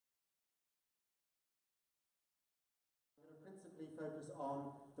focus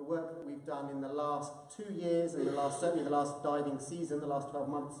on the work that we've done in the last 2 years and certainly the last diving season, the last 12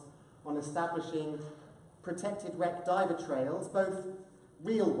 months, on establishing protected wreck diver trails, both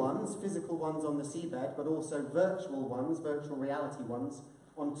real ones, physical ones on the seabed, but also virtual ones, virtual reality ones,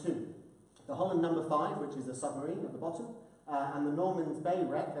 on two. The Holland No.5, which is a submarine at the bottom, and the Norman's Bay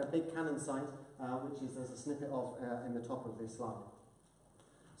wreck, a big cannon site, which is there's a snippet of in the top of this slide.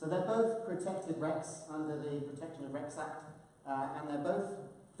 So they're both protected wrecks under the Protection of Wrecks Act, and they're both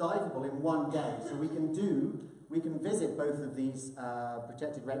diveable in one day. So we can visit both of these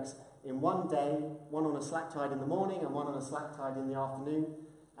protected wrecks in one day, one on a slack tide in the morning and one on a slack tide in the afternoon.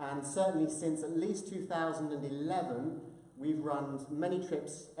 And certainly since at least 2011, we've run many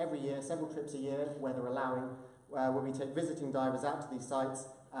trips every year, several trips a year, weather allowing, where we take visiting divers out to these sites,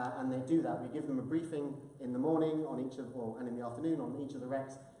 and they do that. We give them a briefing in the morning on each of, and in the afternoon on each of the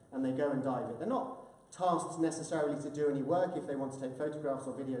wrecks, and they go and dive it. They're not tasked necessarily to do any work. If they want to take photographs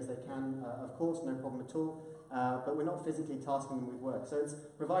or videos, they can, of course, no problem at all. But we're not physically tasking them with work. So it's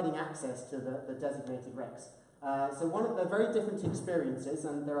providing access to the designated wrecks. So they're very different experiences,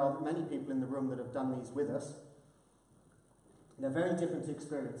 and there are many people in the room that have done these with us. They're very different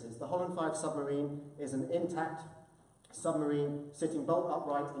experiences. The Holland 5 submarine is an intact submarine sitting bolt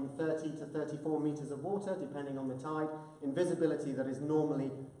upright in 30 to 34 metres of water, depending on the tide, in visibility that is normally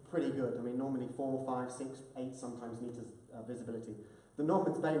pretty good. I mean, normally 4, 5, 6, 8 sometimes metres visibility. The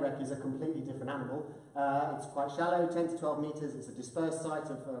Norman's Bay wreck is a completely different animal. It's quite shallow, 10 to 12 metres. It's a dispersed site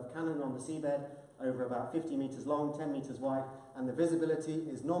of cannon on the seabed, over about 50 metres long, 10 metres wide, and the visibility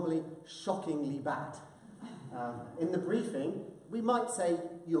is normally shockingly bad. In the briefing, we might say,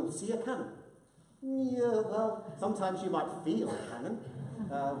 you'll see a cannon. Yeah, well, sometimes you might feel a cannon.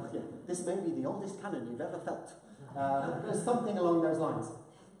 Yeah, this may be the oldest cannon you've ever felt. There's something along those lines.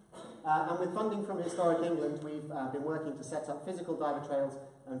 And with funding from Historic England, we've been working to set up physical diver trails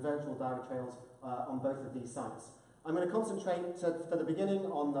and virtual diver trails on both of these sites. I'm going to concentrate for the beginning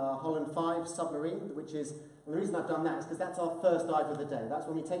on the Holland 5 submarine, which is, and the reason I've done that is because that's our first dive of the day. That's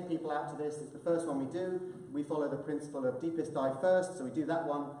when we take people out to this. It's the first one we do. We follow the principle of deepest dive first, so we do that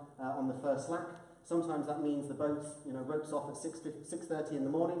one on the first slack. Sometimes that means the boat, ropes off at 6:30 in the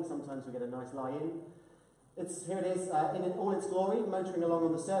morning. Sometimes we get a nice lie-in. Here it is in all its glory, motoring along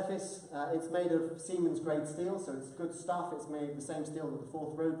on the surface. It's made of Siemens grade steel, so it's good stuff. It's made the same steel that the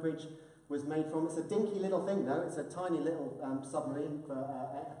Forth Road Bridge was made from. It's a dinky little thing though. It's a tiny little submarine for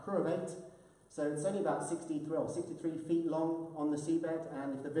a crew of 8. So it's only about 63 feet long on the seabed,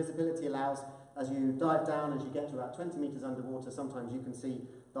 and if the visibility allows, as you dive down, as you get to about 20 metres underwater, sometimes you can see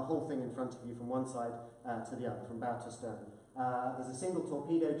the whole thing in front of you from one side to the other, from bow to stern. There's a single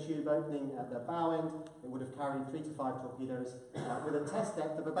torpedo tube opening at the bow end. It would have carried 3 to 5 torpedoes with a test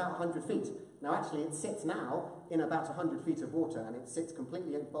depth of about 100 feet. Now actually it sits now in about 100 feet of water, and it sits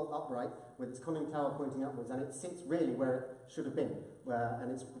completely bolt upright with its conning tower pointing upwards, and it sits really where it should have been.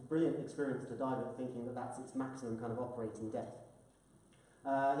 And it's a brilliant experience to dive it, thinking that that's its maximum kind of operating depth.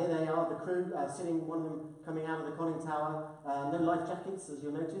 Here they are, the crew sitting, one of them coming out of the conning tower. No life jackets, as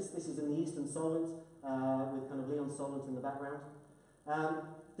you'll notice. This is in the Eastern Solent, with kind of Leon Solent in the background.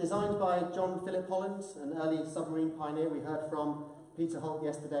 Designed by John Philip Holland, an early submarine pioneer. We heard from Peter Holt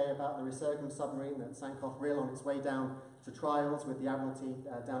yesterday about the Resurgam submarine that sank off Rill on its way down to trials with the Admiralty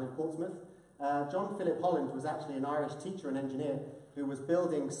down in Portsmouth. John Philip Holland was actually an Irish teacher and engineer who was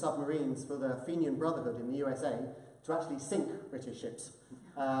building submarines for the Fenian Brotherhood in the USA to actually sink British ships.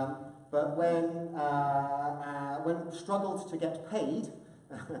 But when struggled to get paid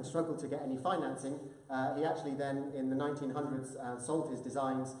and struggled to get any financing, he actually then, in the 1900s, sold his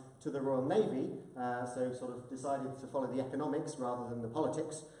designs to the Royal Navy, so sort of decided to follow the economics rather than the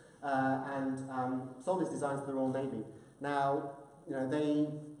politics, and sold his designs to the Royal Navy. Now,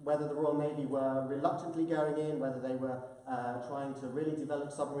 whether the Royal Navy were reluctantly going in, whether they were trying to really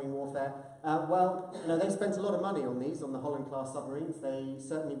develop submarine warfare, they spent a lot of money on these, on the Holland-class submarines. They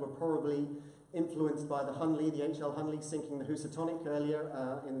certainly were probably influenced by the Hunley, the HL Hunley sinking the Housatonic earlier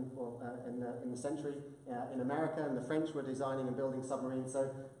in the century in America, and the French were designing and building submarines, so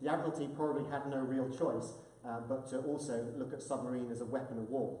the Admiralty probably had no real choice but to also look at submarine as a weapon of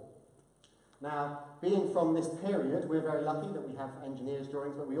war. Now, being from this period, we're very lucky that we have engineers'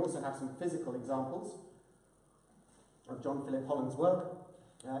 drawings, but we also have some physical examples of John Philip Holland's work.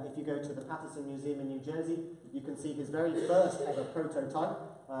 If you go to the Patterson Museum in New Jersey, you can see his very first ever prototype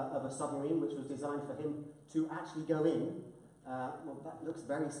of a submarine, which was designed for him to actually go in. Well, that looks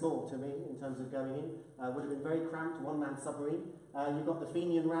very small to me in terms of going in. Would have been very cramped, one-man submarine. You've got the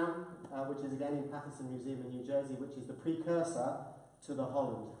Fenian Ram, which is again in Patterson Museum in New Jersey, which is the precursor to the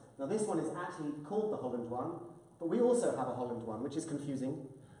Holland. Now this one is actually called the Holland one, But we also have a Holland one, which is confusing.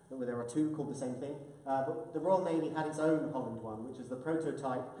 There are two called the same thing. But the Royal Navy had its own Holland one, which is the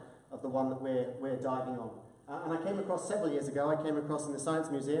prototype of the one that we're diving on. And I came across several years ago, I came across in the Science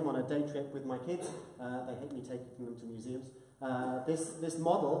Museum on a day trip with my kids. They hate me taking them to museums. This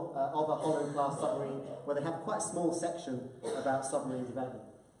model of a Holland-class submarine, where they have quite a small section about submarine development.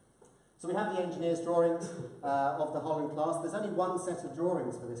 So we have the engineer's drawings of the Holland class. There's only one set of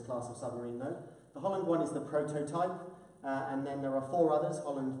drawings for this class of submarine, though. The Holland one is the prototype, and then there are four others,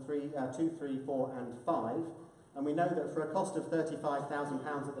 Holland 2, 3, 4, and 5. And we know that for a cost of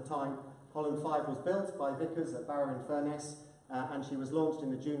 £35,000 at the time, Holland 5 was built by Vickers at Barrow-in-Furness, and she was launched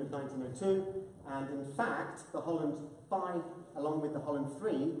in the June of 1902. And in fact, the Holland 5, along with the Holland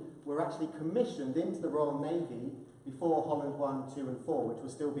 3, were actually commissioned into the Royal Navy before Holland 1, 2, and 4, which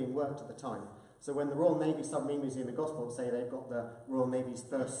was still being worked at the time. So when the Royal Navy Submarine Museum in Gosport say they've got the Royal Navy's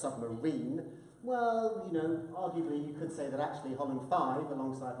first submarine, well, you know, arguably you could say that actually Holland 5,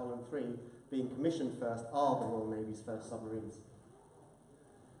 alongside Holland 3, being commissioned first, are the Royal Navy's first submarines.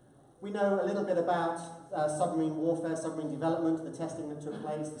 We know a little bit about submarine warfare, submarine development, the testing that took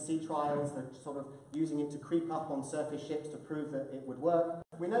place, the sea trials, the sort of using it to creep up on surface ships to prove that it would work.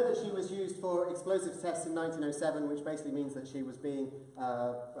 We know that she was used for explosives tests in 1907, which basically means that she was being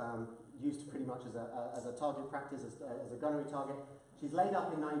used pretty much as a target practice, as a gunnery target. She's laid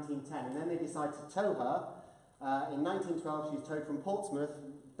up in 1910, and then they decide to tow her. In 1912, she's towed from Portsmouth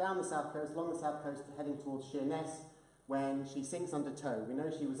down the south coast, along the south coast, heading towards Sheerness, when she sinks under tow. We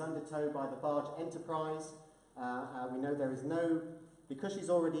know she was under tow by the barge Enterprise. We know there is no, because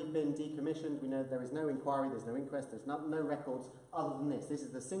she's already been decommissioned, we know there is no inquiry, there's no inquest, there's no records other than this. This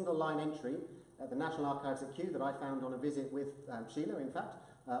is the single line entry at the National Archives at Kew that I found on a visit with Sheila, in fact,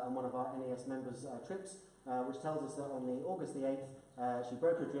 on one of our NAS members' trips, which tells us that on August the 8th, she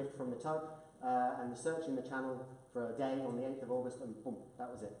broke adrift from the tug and was searching the channel for a day on the 8th of August, and boom, that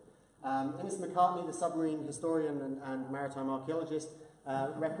was it. Innes McCartney, the submarine historian and maritime archaeologist,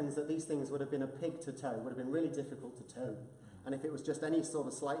 reckons that these things would have been a pig to tow, would have been really difficult to tow. And if it was just any sort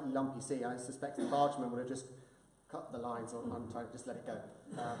of slightly lumpy sea, I suspect the bargemen would have just cut the lines or untied, just let it go,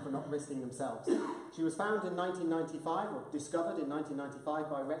 for not risking themselves. She was found in 1995, or discovered in 1995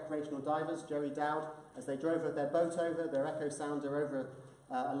 by recreational divers, Jerry Dowd, as they drove their boat over, their echo sounder over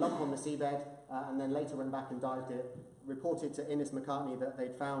a lump on the seabed, and then later went back and dived it, reported to Innes McCartney that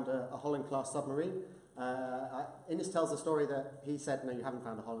they'd found a Holland-class submarine. Innes tells the story that he said, no, you haven't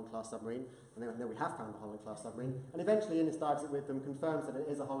found a Holland-class submarine. And they went, no, we have found a Holland-class submarine. And eventually Innes dives it with them, confirms that it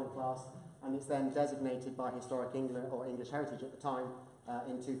is a Holland-class, and it's then designated by Historic England, or English Heritage at the time,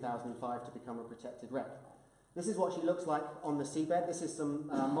 in 2005 to become a protected wreck. This is what she looks like on the seabed. This is some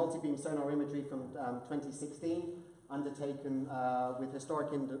multi-beam sonar imagery from 2016, undertaken with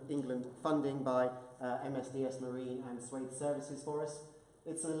Historic England funding by MSDS Marine and Swade Services for us.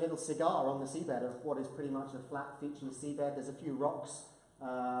 It's a little cigar on the seabed of what is pretty much a flat, featureless seabed. There's a few rocks,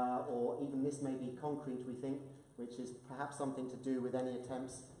 or even this may be concrete, we think, which is perhaps something to do with any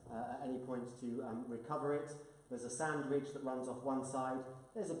attempts at any point to recover it. There's a sand ridge that runs off one side.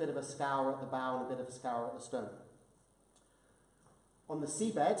 There's a bit of a scour at the bow and a bit of a scour at the stern. On the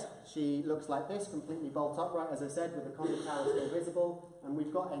seabed, she looks like this, completely bolt upright, as I said, with the conning tower still visible, and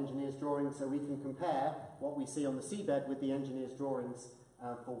we've got engineers' drawings so we can compare what we see on the seabed with the engineers' drawings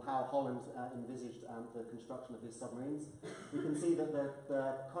for how Holland envisaged the construction of his submarines. We can see that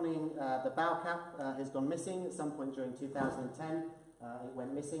the conning, the bow cap has gone missing at some point during 2010. It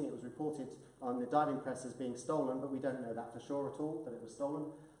went missing. It was reported on the diving press as being stolen, but we don't know that for sure at all, that it was stolen.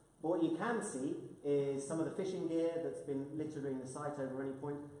 But what you can see is some of the fishing gear that's been littering the site over any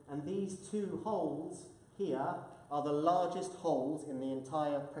point, and these two holes here are the largest holes in the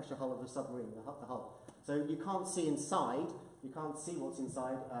entire pressure hull of the submarine, the hull. So you can't see inside, you can't see what's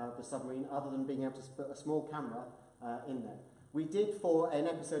inside the submarine other than being able to put a small camera in there. We did, for an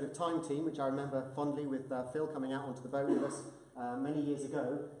episode of Time Team, which I remember fondly with Phil coming out onto the boat with us many years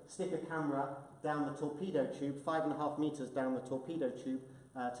ago, stick a camera down the torpedo tube, 5.5 meters down the torpedo tube,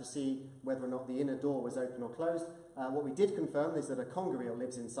 to see whether or not the inner door was open or closed. What we did confirm is that a conger eel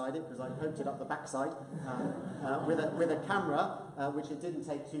lives inside it, because I poked it up the backside with a camera, which it didn't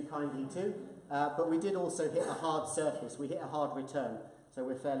take too kindly to. But we did also hit a hard surface. We hit a hard return, so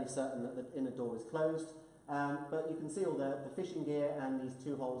we're fairly certain that the inner door is closed. But you can see all the fishing gear and these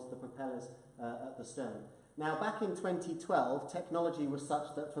two holes, the propellers at the stern. Now, back in 2012, technology was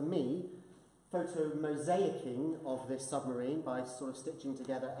such that for me, photo-mosaicing of this submarine by sort of stitching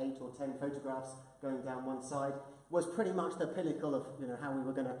together 8 or 10 photographs going down one side was pretty much the pinnacle of how we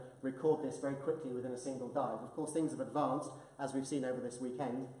were going to record this very quickly within a single dive. Of course, things have advanced, as we've seen over this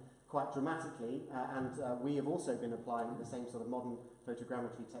weekend, quite dramatically, and we have also been applying the same sort of modern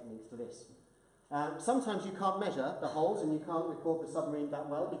photogrammetry techniques to this. Sometimes you can't measure the holes and you can't record the submarine that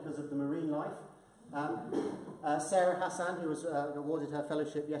well because of the marine life. Sarah Hassan, who was awarded her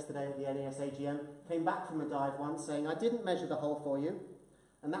fellowship yesterday at the NAS AGM, came back from a dive once saying, "I didn't measure the hole for you,"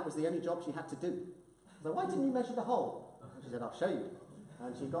 and that was the only job she had to do. So why didn't you measure the hole? She said, "I'll show you."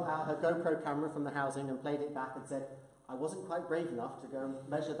 And she got out her GoPro camera from the housing and played it back and said, "I wasn't quite brave enough to go and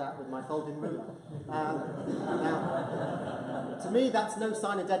measure that with my folding ruler." Now, to me, that's no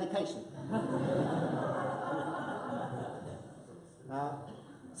sign of dedication.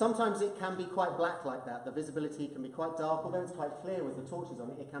 Sometimes it can be quite black like that. The visibility can be quite dark, although it's quite clear with the torches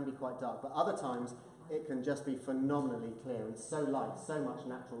on it, it can be quite dark. But other times, it can just be phenomenally clear and so light, so much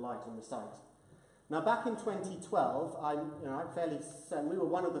natural light on the site. Now, back in 2012, I'm fairly certain we were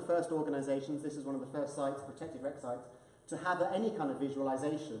one of the first organisations, this is one of the first sites, protected wreck sites, to have any kind of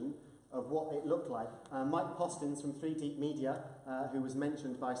visualisation of what it looked like. Mike Postins from 3 Deep Media, who was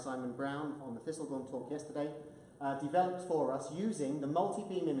mentioned by Simon Brown on the Thistlegorm talk yesterday, developed for us using the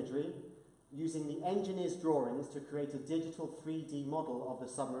multi-beam imagery, using the engineer's drawings to create a digital 3D model of the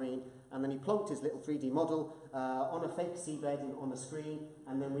submarine, and then he plonked his little 3D model on a fake seabed on a screen,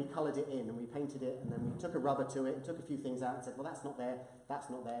 and then we coloured it in and we painted it, and then we took a rubber to it and took a few things out and said, well, that's not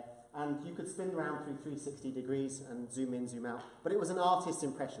there, and you could spin around through 360 degrees and zoom in, zoom out, but it was an artist's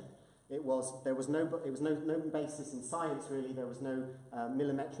impression. There was no basis in science really, there was no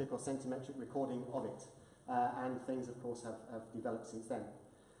millimetric or centimetric recording of it, and things of course have developed since then.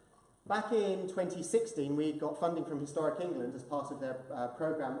 Back in 2016, we got funding from Historic England as part of their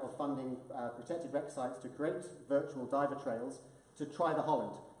programme of funding protected wreck sites to create virtual diver trails to try the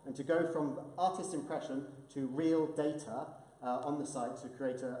Holland and to go from artist's impression to real data on the site to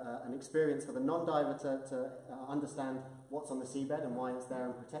create an experience for the non-diver to understand what's on the seabed and why it's there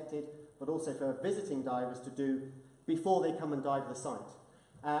and protected, but also for visiting divers to do before they come and dive the site.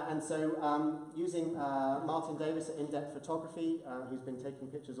 And so using Martin Davis at In-Depth Photography, who's been taking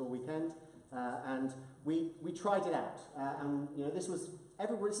pictures all weekend, and we tried it out. And this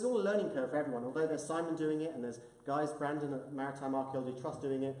is all a learning curve for everyone, although there's Simon doing it, and there's guys, Brandon at Maritime Archaeology Trust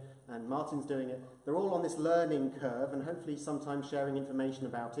doing it, and Martin's doing it. They're all on this learning curve, and hopefully sometimes sharing information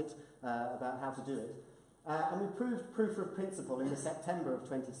about it, about how to do it. And we proved proof of principle in the September of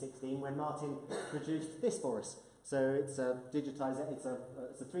 2016 when Martin produced this for us. So it's a digitized, it's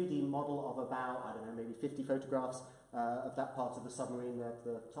a 3D model of about, I don't know, maybe 50 photographs of that part of the submarine,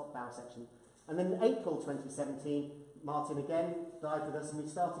 the top bow section. And then in April 2017, Martin again dived with us and we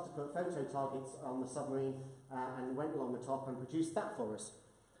started to put photo targets on the submarine and went along the top and produced that for us.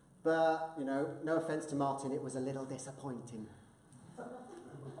 But, no offence to Martin, it was a little disappointing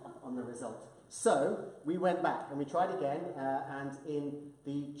on the result. So we went back and we tried again, and in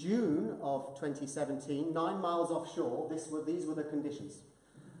the June of 2017, 9 miles offshore, these were the conditions.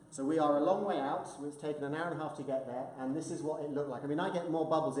 So we are a long way out, it's taken an hour and a half to get there, and this is what it looked like. I mean, I get more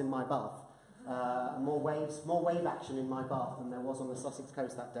bubbles in my bath, more wave action in my bath than there was on the Sussex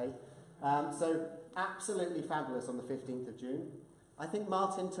coast that day. So absolutely fabulous on the 15th of June. I think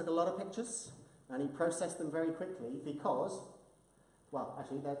Martin took a lot of pictures, and he processed them very quickly because, well,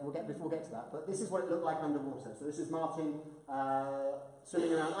 actually, we'll get to that, but this is what it looked like underwater. So this is Martin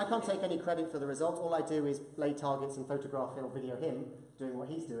swimming around. I can't take any credit for the result. All I do is lay targets and photograph or video him doing what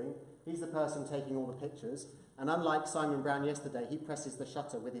he's doing. He's the person taking all the pictures. And unlike Simon Brown yesterday, he presses the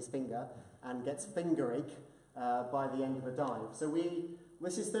shutter with his finger and gets finger ache by the end of a dive. So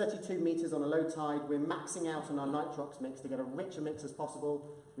this is 32 metres on a low tide. We're maxing out on our nitrox mix to get a richer mix as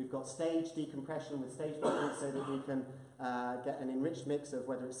possible. We've got stage decompression with stage bubbles so that we can get an enriched mix of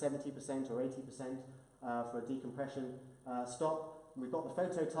whether it's 70% or 80% for a decompression stop. We've got the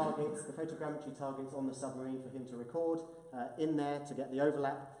photo targets, the photogrammetry targets on the submarine for him to record in there to get the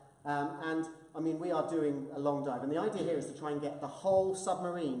overlap. And I mean, we are doing a long dive, and the idea here is to try and get the whole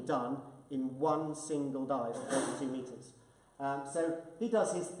submarine done in one single dive of 32 metres. So he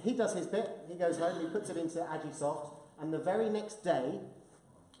does his bit. He goes home, he puts it into Agisoft, and the very next day,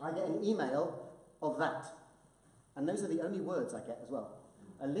 I get an email of that. And those are the only words I get as well.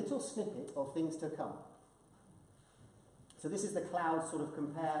 A little snippet of things to come. So this is the cloud sort of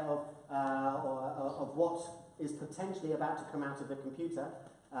compare of what is potentially about to come out of the computer,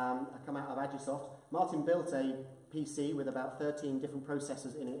 come out of Agisoft. Martin built a PC with about 13 different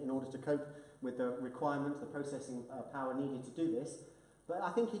processors in it in order to cope with the requirement, the processing power needed to do this. But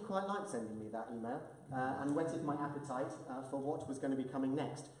I think he quite liked sending me that email and whetted my appetite for what was going to be coming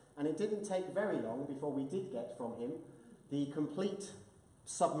next. And it didn't take very long before we did get from him the complete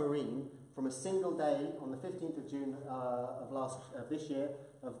submarine from a single day on the 15th of June of this year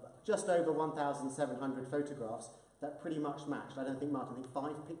of just over 1,700 photographs that pretty much matched. I don't think, Martin, I think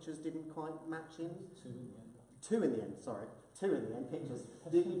 5 pictures didn't quite match in. 2 in the end. 2 in the end, sorry. 2 in the end, pictures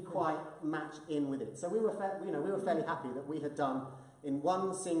didn't quite match in with it. So we were fairly happy that we had done, in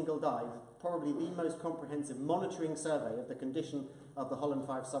one single dive, probably the most comprehensive monitoring survey of the condition of the Holland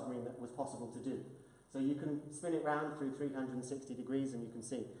 5 submarine that was possible to do. So you can spin it round through 360 degrees and you can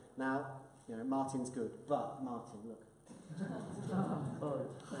see. Now, Martin's good, but Martin, look.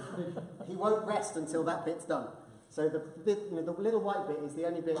 He won't rest until that bit's done. So the little white bit is the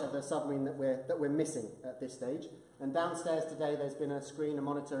only bit of the submarine that we're missing at this stage. And downstairs today, there's been a screen, a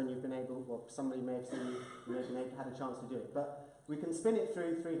monitor, and you've been able, well, somebody may have seen you, may have had a chance to do it. But we can spin it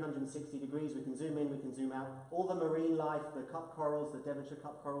through 360 degrees. We can zoom in, we can zoom out. All the marine life, the cup corals, the Devonshire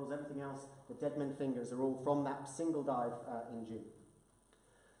cup corals, everything else, the dead men fingers are all from that single dive in June.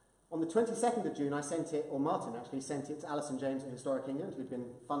 On the 22nd of June, I sent it, or Martin actually sent it to Alison James at Historic England, who'd been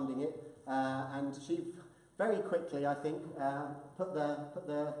funding it, and she very quickly, I think, put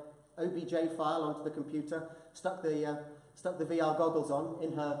the OBJ file onto the computer, stuck the VR goggles on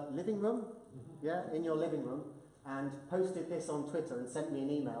in her living room, in your living room, and posted this on Twitter and sent me an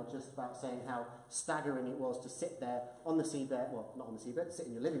email just about saying how staggering it was to sit there on the seabed, well, not on the seabed, sit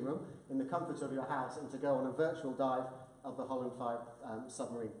in your living room, in the comfort of your house, and to go on a virtual dive of the Holland 5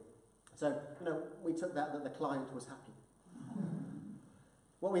 submarine. So, we took that the client was happy.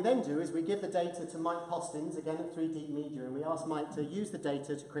 What we then do is we give the data to Mike Postins, again at 3D Media, and we ask Mike to use the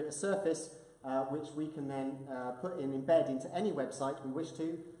data to create a surface which we can then embed into any website we wish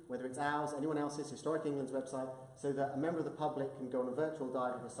to, whether it's ours, anyone else's, Historic England's website, so that a member of the public can go on a virtual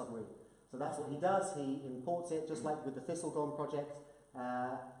dive of a submarine. So that's what he does. He imports it, just like with the Thistlegorm project.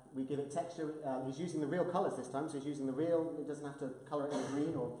 We give it texture. He's using the real colours this time, so he's using the real, it doesn't have to colour it in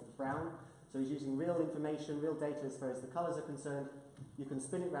green or brown. So he's using real information, real data as far as the colours are concerned. You can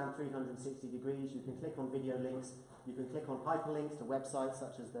spin it around 360 degrees, you can click on video links, you can click on hyperlinks to websites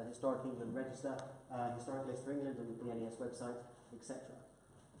such as the Historic England Register, Historic List for England and the NAS website, etc.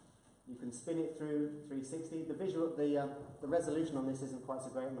 You can spin it through 360. The resolution on this isn't quite so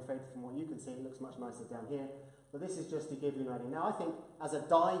great, I'm afraid, from what you can see. It looks much nicer down here. But this is just to give you an idea. Now, I think as a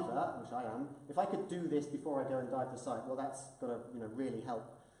diver, which I am, if I could do this before I go and dive the site, well, that's got to really help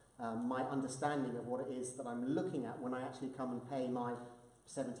my understanding of what it is that I'm looking at when I actually come and pay my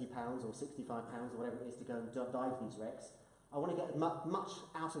 £70 or £65 or whatever it is to go and dive these wrecks. I want to get much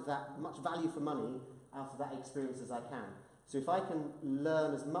out of that, much value for money out of that experience as I can. So if I can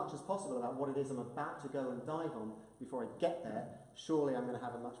learn as much as possible about what it is I'm about to go and dive on before I get there, surely I'm going to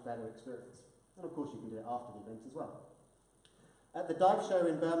have a much better experience. And of course you can do it after the event as well. At the dive show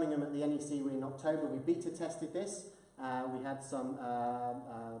in Birmingham at the NEC in October, we beta tested this. We had some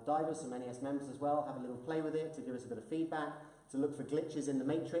divers, some NAS members as well, have a little play with it to give us a bit of feedback, to look for glitches in the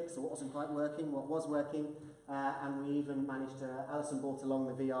matrix, or what wasn't quite working, what was working, and we even managed to, Alison brought along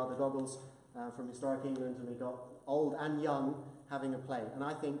the VR, the goggles from Historic England, and we got old and young having a play. And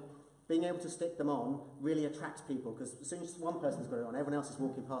I think being able to stick them on really attracts people, because as soon as one person's got it on, everyone else is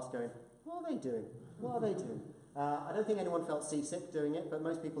walking past going, what are they doing? What are they doing? I don't think anyone felt seasick doing it, but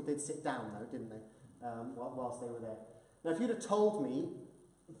most people did sit down though, didn't they, whilst they were there. Now, if you'd have told me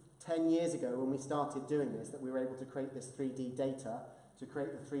 10 years ago when we started doing this that we were able to create this 3D data, to create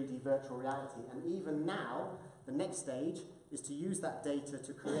the 3D virtual reality, and even now, the next stage is to use that data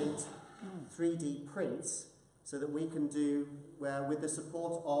to create 3D prints so that we can do, with the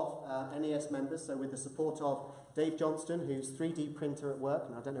support of NAS members, so with the support of Dave Johnston, who's 3D printer at work,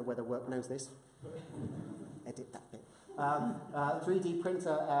 and I don't know whether work knows this. Edit that bit. 3D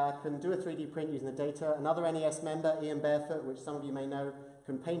printer can do a 3D print using the data. Another NAS member, Ian Barefoot, which some of you may know,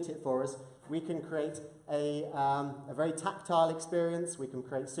 can paint it for us. We can create a very tactile experience. We can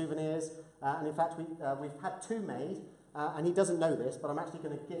create souvenirs. And in fact, we've had 2 made. And he doesn't know this, but I'm actually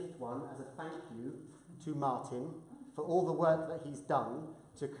going to gift one as a thank you to Martin for all the work that he's done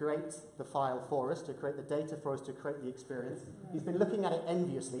to create the file for us, to create the data for us, to create the experience. He's been looking at it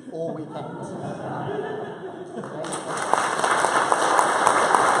enviously all weekend.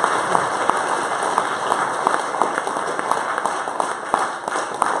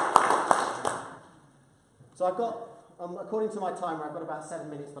 So I've got, according to my timer, I've got about 7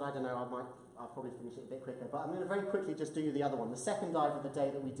 minutes, but I don't know, I'll probably finish it a bit quicker. But I'm going to very quickly just do the other one. The second dive of the day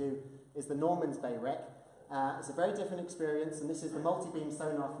that we do is the Norman's Bay wreck. It's a very different experience, and this is the multi-beam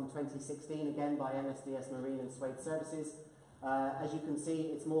sonar from 2016, again by MSDS Marine and Suede Services. As you can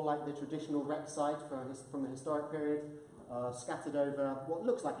see, it's more like the traditional wreck site from the historic period, scattered over what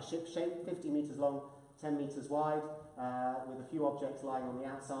looks like a ship shape, 50 metres long, 10 metres wide, with a few objects lying on the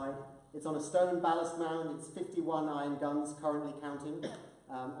outside. It's on a stone ballast mound, it's 51 iron guns, currently counting.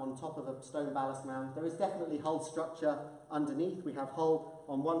 on top of a stone ballast mound. There is definitely hull structure underneath. We have hull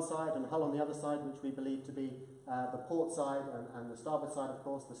on one side and hull on the other side, which we believe to be the port side and the starboard side, of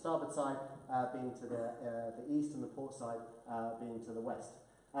course. The starboard side being to the east and the port side being to the west.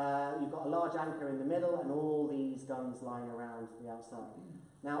 You've got a large anchor in the middle and all these guns lying around the outside.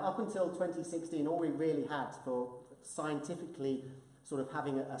 Now, up until 2016, all we really had for scientifically sort of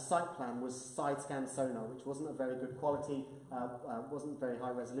having a site plan was side-scan sonar, which wasn't of very good quality, wasn't very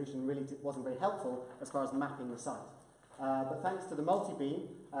high resolution, really wasn't very helpful as far as mapping the site. But thanks to the multi-beam,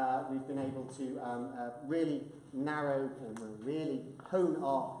 we've been able to really narrow and really hone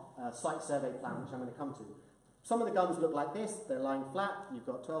our site survey plan, which I'm going to come to. Some of the guns look like this. They're lying flat. You've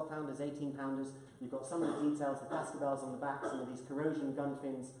got 12-pounders, 18-pounders. You've got some of the details, the cascabels on the back, some of these corrosion gun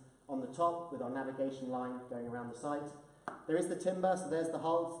fins on the top with our navigation line going around the site. There is the timber, so there's the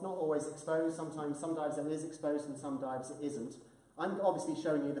hull. It's not always exposed. Sometimes, some dives it is exposed and some dives it isn't. I'm obviously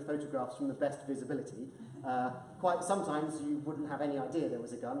showing you the photographs from the best visibility. Quite sometimes you wouldn't have any idea there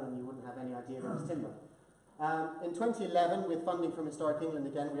was a gun and you wouldn't have any idea there was timber. In 2011, with funding from Historic England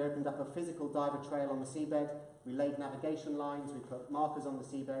again, we opened up a physical diver trail on the seabed. We laid navigation lines, we put markers on the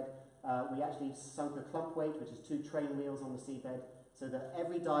seabed. We actually sunk a clump weight, which is 2 train wheels on the seabed, so that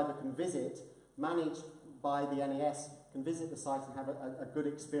every diver can visit, managed by the NAS, can visit the site and have a good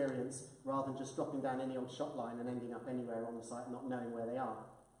experience rather than just dropping down any old shot line and ending up anywhere on the site not knowing where they are.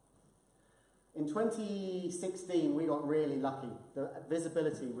 In 2016, we got really lucky. The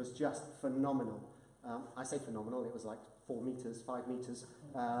visibility was just phenomenal. I say phenomenal, it was like 4 metres, 5 metres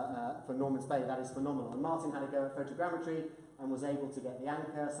for Norman's Bay. That is phenomenal. And Martin had a go at photogrammetry and was able to get the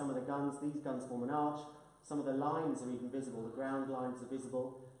anchor, some of the guns. These guns form an arch. Some of the lines are even visible. The ground lines are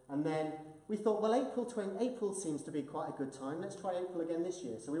visible. And then we thought, well, April seems to be quite a good time. Let's try April again this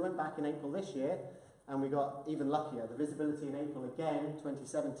year. So we went back in April this year and we got even luckier. The visibility in April again,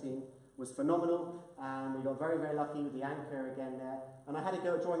 2017, was phenomenal, and we got very, very lucky with the anchor again there. And I had to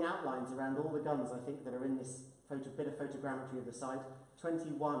go at drawing outlines around all the guns, I think, that are in this bit of photogrammetry of the site.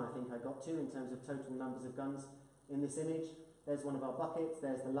 21, I think I got to, in terms of total numbers of guns in this image. There's one of our buckets,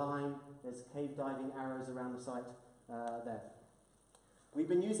 there's the line, there's cave diving arrows around the site there. We've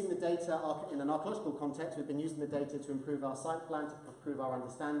been using the data in an archaeological context. We've been using the data to improve our site plan, to improve our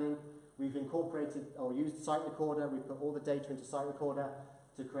understanding. We've incorporated or used Site Recorder. We put all the data into Site Recorder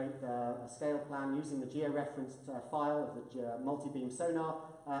to create a scale plan using the georeferenced file of the multi-beam sonar,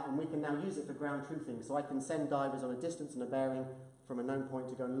 and we can now use it for ground truthing. So I can send divers on a distance and a bearing from a known point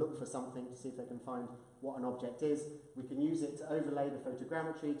to go and look for something to see if they can find what an object is. We can use it to overlay the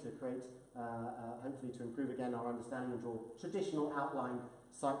photogrammetry to create, hopefully to improve again our understanding and draw traditional outline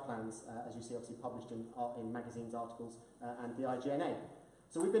site plans, as you see obviously published in magazines, articles, and the IGNA.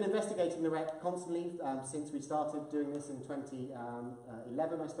 So we've been investigating the wreck constantly since we started doing this in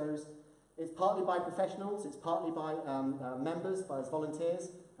 2011, I suppose. It's partly by professionals, it's partly by members, by us volunteers.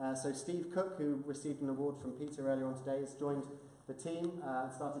 So Steve Cook, who received an award from Peter earlier on today, has joined the team,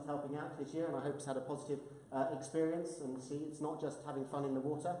 started helping out this year, and I hope has had a positive experience. And see, it's not just having fun in the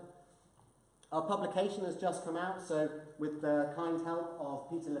water. Our publication has just come out, so with the kind help of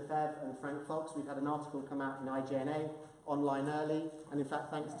Peter Lefebvre and Frank Fox, we've had an article come out in IGNA, online early, and in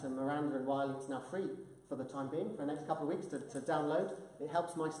fact thanks to Miranda and Wiley, it's now free for the time being, for the next couple of weeks to download. It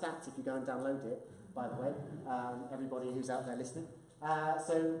helps my stats if you go and download it, by the way, everybody who's out there listening.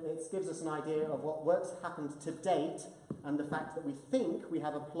 So it gives us an idea of what work's happened to date and the fact that we think we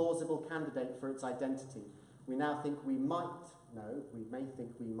have a plausible candidate for its identity. We now think we might know, we may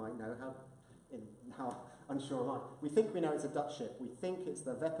think we might know, how unsure am I? We think we know it's a Dutch ship. We think it's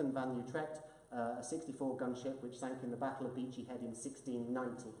the Weppen van Utrecht, a 64 gun ship which sank in the Battle of Beachy Head in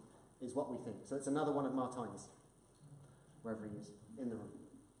 1690, is what we think. So it's another one of Martine's, wherever he is, in the room.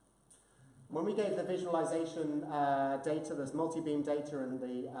 When we gave the visualization data, there's multi-beam data and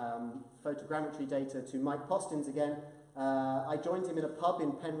the photogrammetry data to Mike Postins again, I joined him in a pub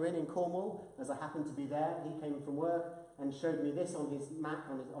in Penryn in Cornwall, as I happened to be there. He came from work and showed me this on his map,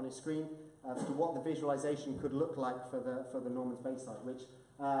 on his screen, as to what the visualization could look like for the Norman's Bay site, which,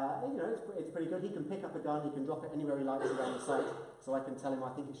 you know, it's pretty good. He can pick up a gun, he can drop it anywhere he likes around the site, so I can tell him I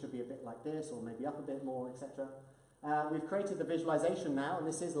think it should be a bit like this, or maybe up a bit more, etc. We've created the visualization now, and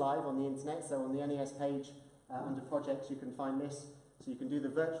this is live on the internet, so on the NAS page under projects you can find this. So you can do the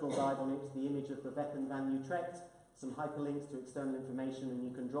virtual dive on it, the image of the Weppen van Utrecht, some hyperlinks to external information, and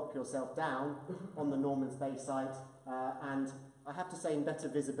you can drop yourself down on the Norman's Bay site, and I have to say in better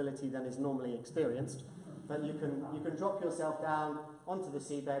visibility than is normally experienced, but you can drop yourself down onto the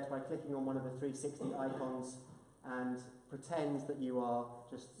seabed by clicking on one of the 360 icons and pretend that you are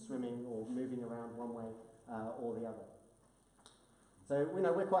just swimming or moving around one way or the other. So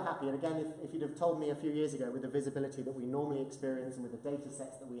we're quite happy. And again, if you'd have told me a few years ago, with the visibility that we normally experience and with the data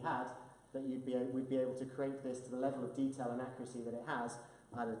sets that we had, that we'd be able to create this to the level of detail and accuracy that it has,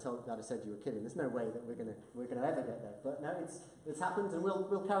 I'd have said you were kidding. There's no way that we're gonna ever get there. But no, it's happened, and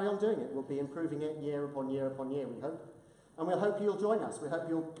we'll carry on doing it. We'll be improving it year upon year upon year, we hope. And we'll hope you'll join us. We hope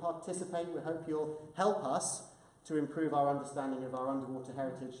you'll participate. We hope you'll help us to improve our understanding of our underwater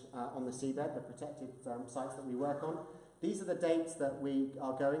heritage on the seabed, the protected sites that we work on. These are the dates that we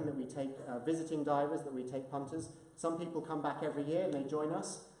are going, that we take visiting divers, that we take punters. Some people come back every year and they join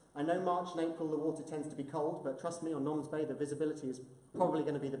us. I know March and April the water tends to be cold, but trust me, on Norman's Bay the visibility is probably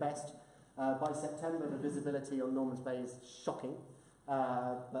going to be the best. By September the visibility on Norman's Bay is shocking,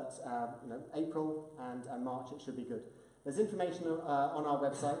 but April and March it should be good. There's information on our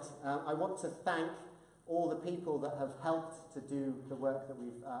website. I want to thank all the people that have helped to do the work that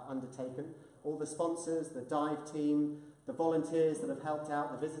we've undertaken, all the sponsors, the dive team, the volunteers that have helped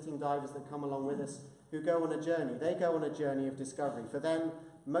out, the visiting divers that come along with us, who go on a journey. They go on a journey of discovery. For them,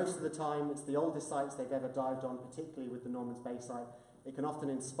 most of the time, it's the oldest sites they've ever dived on, particularly with the Norman's Bay site. It can often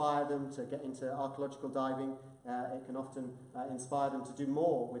inspire them to get into archaeological diving. It can often inspire them to do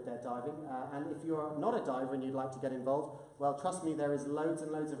more with their diving. And if you're not a diver and you'd like to get involved, well, trust me, there is loads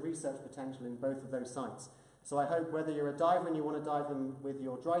and loads of research potential in both of those sites. So I hope whether you're a diver and you want to dive them with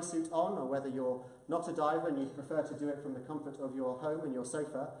your dry suit on, or whether you're not a diver and you prefer to do it from the comfort of your home and your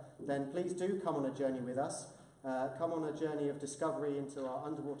sofa, then please do come on a journey with us. Come on a journey of discovery into our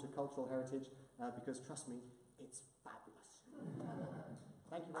underwater cultural heritage, because trust me, it's fabulous.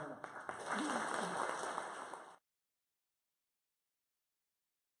 Thank you very much.